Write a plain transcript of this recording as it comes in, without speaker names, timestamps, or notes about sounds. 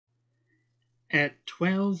At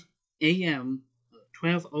 12 a.m.,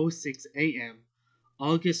 12:06 a.m.,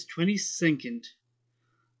 August 22nd,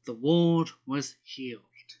 the world was healed.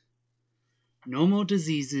 No more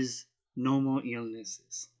diseases, no more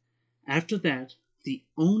illnesses. After that, the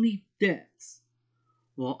only deaths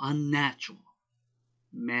were unnatural,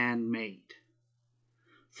 man-made.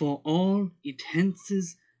 For all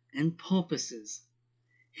intents and purposes,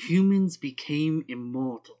 humans became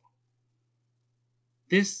immortal.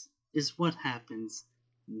 This is what happens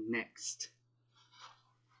next.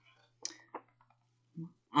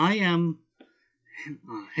 I am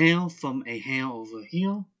Hare from A Hare Over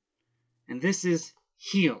Here, and this is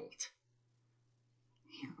Healed.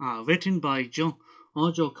 Written by George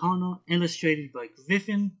O'Connor, illustrated by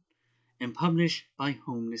Griffin, and published by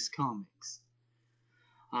Homeless Comics.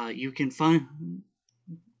 You can find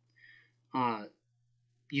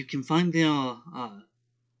their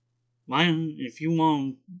if you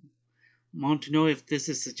want to know if this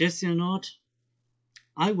is suggested or not.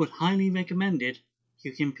 I would highly recommend it.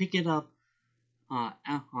 You can pick it up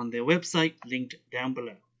on their website, linked down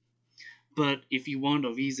below. But if you want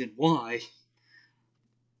a reason why,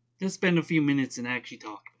 let's spend a few minutes and actually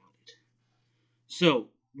talk about it. So,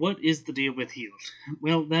 what is the deal with Healed?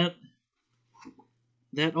 Well, that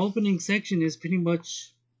opening section is pretty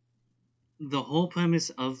much the whole premise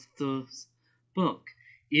of the book.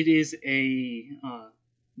 It is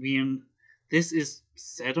this is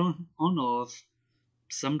set on Earth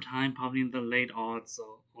sometime probably in the late aughts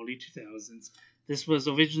or early 2000s. This was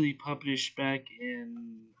originally published back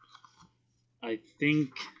in, I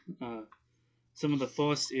think, some of the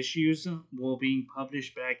first issues were being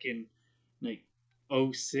published back in like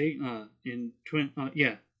 06,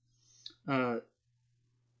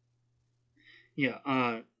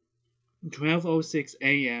 12:06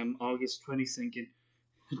 a.m. August 22nd,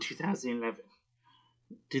 2011.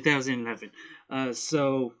 2011.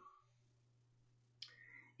 So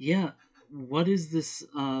yeah, what is this?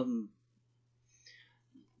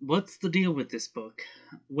 What's the deal with this book?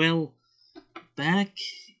 Well, back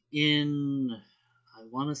in, I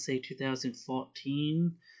want to say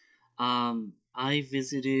 2014, I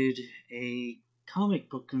visited a comic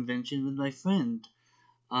book convention with my friend,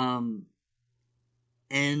 and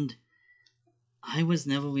I was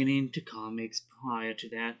never really into comics prior to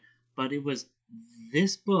that, but it was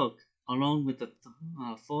this book, along with the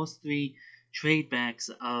first three trade backs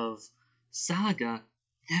of Saga,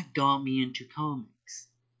 that got me into comics.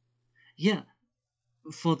 Yeah,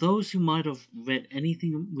 for those who might have read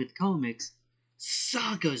anything with comics,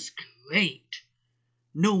 Saga's great.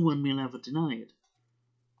 No one will ever deny it.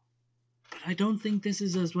 But I don't think this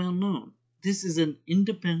is as well known. This is an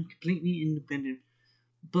completely independent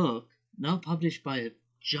book, not published by a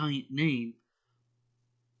giant name,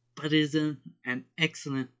 but is an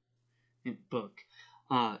excellent book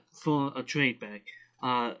for a trade back.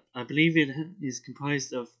 I believe it is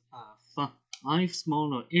comprised of 5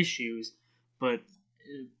 smaller issues, but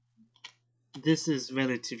this is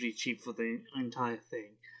relatively cheap for the entire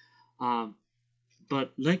thing.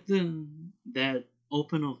 But like that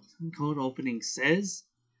cold opening says,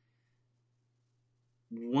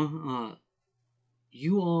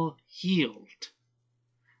 you are healed.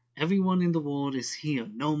 Everyone in the world is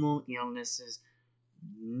healed. No more illnesses,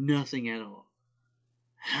 nothing at all.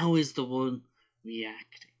 How is the world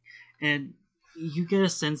reacting? And you get a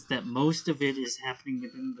sense that most of it is happening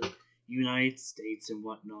within the United States and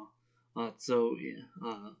whatnot. Or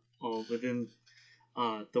within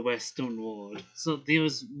the Western world. So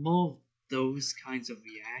there's more of those kinds of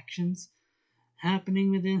reactions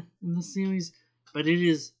happening within the series, but it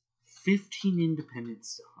is 15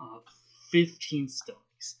 15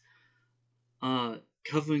 stories,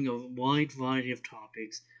 covering a wide variety of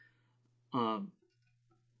topics,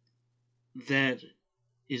 that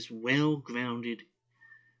is well grounded,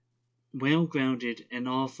 and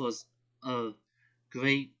offers a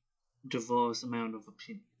great diverse amount of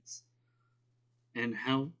opinions and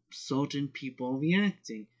how certain people are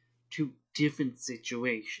reacting to different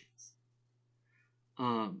situations.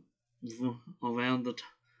 Around the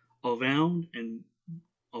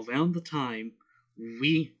time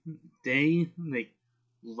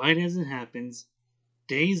right as it happens,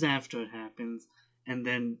 days after it happens, and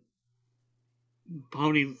then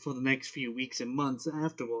probably for the next few weeks and months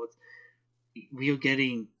afterwards, we are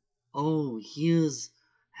getting, here's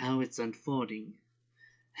how it's unfolding.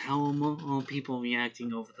 How are people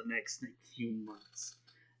reacting over the next few months?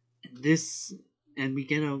 And we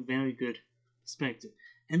get a very good perspective.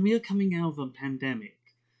 And we are coming out of a pandemic.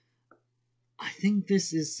 I think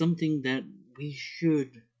this is something that we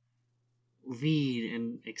should read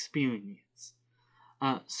and experience.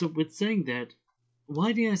 So with saying that,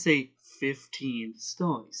 why did I say 15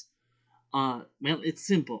 stories? Well, it's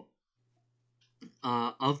simple.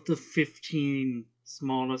 Of the 15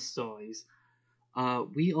 smaller stories,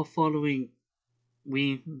 we are following.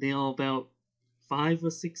 They are about 5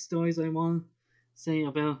 or 6 stories. I want to say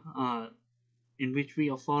about in which we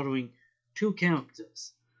are following two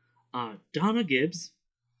characters. Donna Gibbs,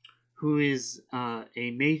 who is a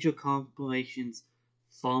major corporation's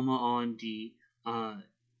former R&D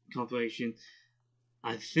corporation.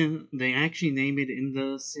 I think they actually name it in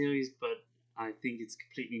the series, but I think it's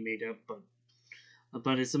completely made up.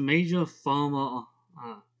 But it's a major pharma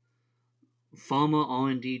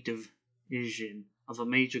R&D division of a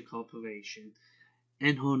major corporation,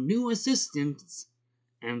 and her new assistant,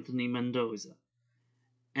 Anthony Mendoza,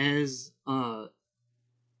 as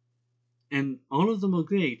and all of them are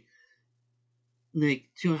great. Like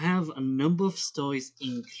to have a number of stories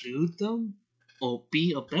include them or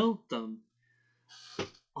be about them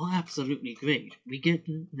are absolutely great. We get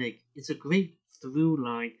like it's a great through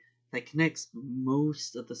line that connects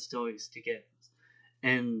most of the stories together,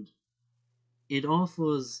 and it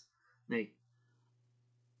offers like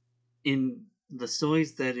in the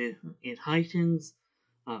stories that it heightens,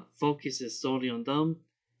 focuses solely on them.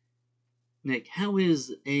 Like how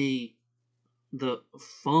is a the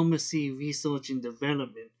pharmacy research and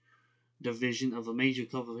development division of a major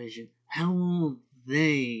corporation, how are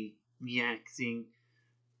they reacting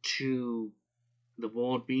to the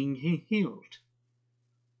world being healed?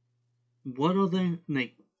 What are they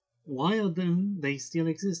like? Why are they still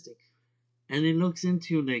existing? And it looks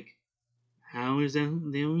into like how is they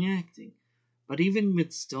reacting? But even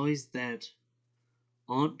with stories that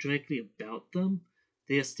aren't directly about them,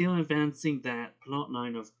 they are still advancing that plot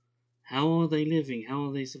line of how are they living, how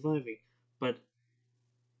are they surviving. But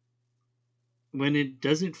when it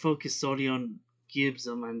doesn't focus solely on Gibbs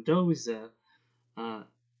or Mendoza, uh,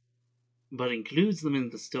 but includes them in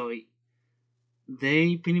the story,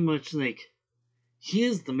 they pretty much like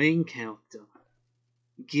here's the main character.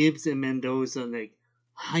 Gibbs and Mendoza like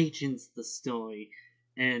heightens the story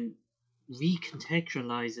and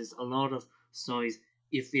recontextualizes a lot of stories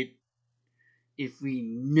if it if we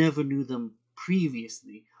never knew them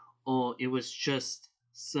previously, or it was just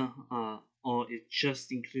or it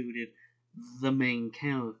just included the main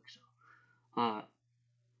character uh,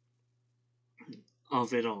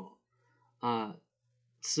 of it all. Uh,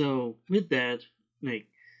 so with that, like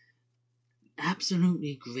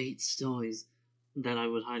absolutely great stories that I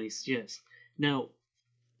would highly suggest. Now,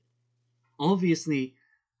 obviously,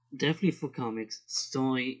 definitely for comics,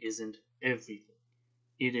 story isn't everything.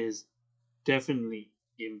 It is definitely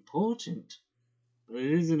important, but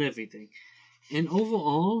it isn't everything. And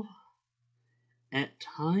overall, at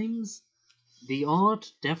times, the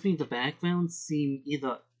art, definitely the backgrounds, seem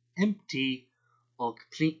either empty or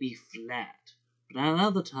completely flat. But at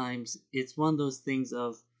other times, it's one of those things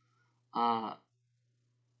of, uh,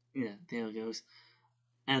 yeah, there it goes.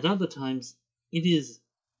 At other times, it is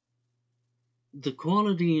the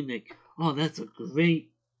quality, like, oh, that's a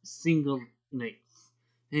great single, like,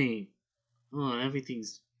 hey, oh,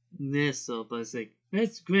 everything's this up. But it's like,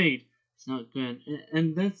 that's great. It's not good.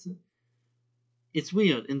 And that's, it's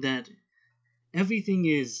weird in that everything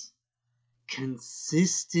is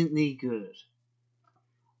consistently good.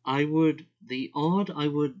 I would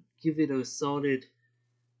give it a solid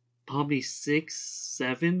probably 6,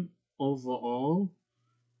 7 overall.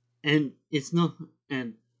 And it's not,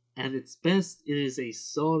 and at its best, it is a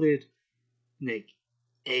solid, like,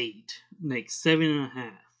 8, like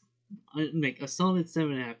 7.5. Like a solid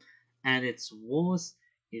 7.5. At its worst,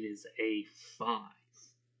 it is a 5.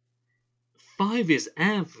 5 is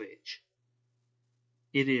average.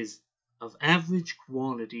 It is of average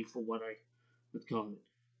quality for what I would call it.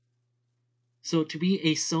 So to be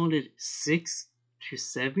a solid 6 to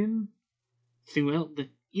 7 throughout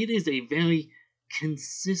it is a very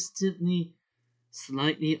consistently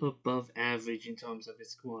slightly above average in terms of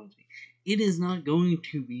its quality. It is not going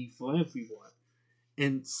to be for everyone.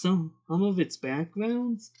 And some of its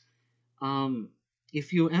backgrounds,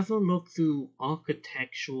 if you ever look through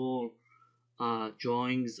architectural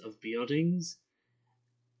drawings of buildings,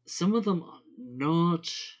 some of them are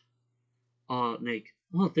not like,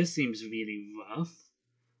 oh, this seems really rough.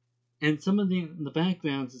 And some of the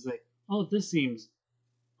backgrounds is like, oh, this seems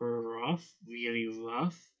rough, really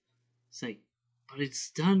rough. It's like, but it's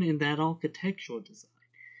done in that architectural design.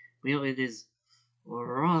 Well, it is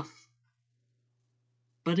rough,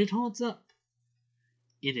 but it holds up.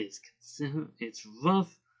 It's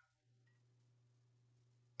rough,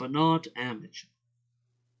 but not amateur.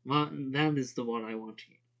 Well, that is the word I want to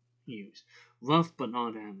use. use. Rough but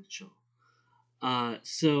not amateur.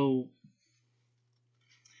 So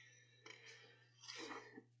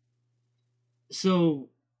so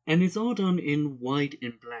and it's all done in white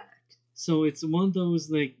and black. So it's one of those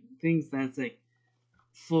like things that's like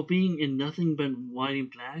for being in nothing but white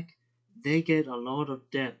and black, they get a lot of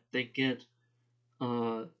depth. They get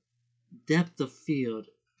uh depth of field.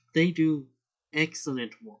 They do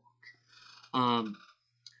excellent work. Um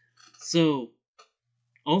so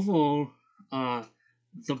overall, uh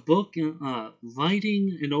the book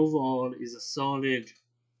writing and overall is a solid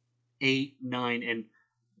 8, 9, and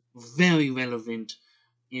very relevant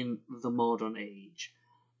in the modern age.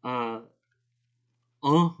 Uh,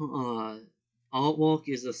 uh, artwork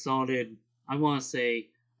is a solid, I want to say,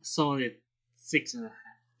 a solid 6.5.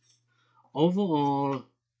 Overall,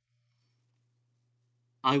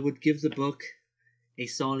 I would give the book a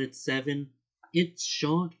solid 7. It's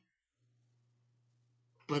short,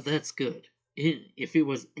 but that's good. If it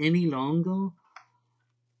was any longer,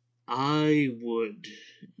 I would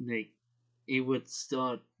like it would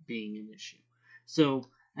start being an issue. So,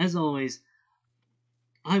 as always,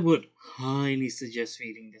 I would highly suggest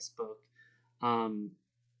reading this book. Um,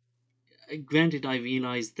 Granted, I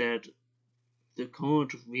realize that the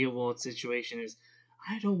current real world situation is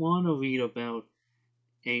I don't want to read about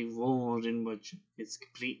a world in which it's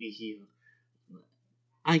completely healed.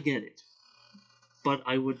 I get it. But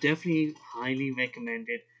I would definitely highly recommend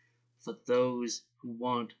it for those who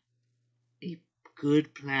want a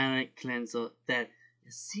good planet cleanser that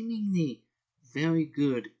is seemingly very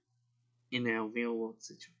good in our real world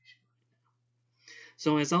situation.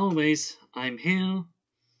 So, as always, I'm here.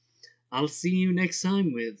 I'll see you next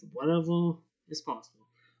time with whatever is possible.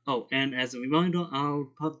 Oh, and as a reminder,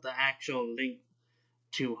 I'll put the actual link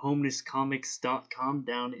to homelesscomics.com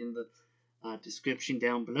down in the description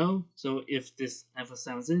down below. So if this ever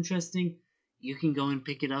sounds interesting, you can go and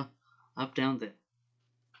pick it up down there.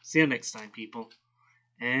 See you next time, people,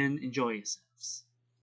 and enjoy yourselves.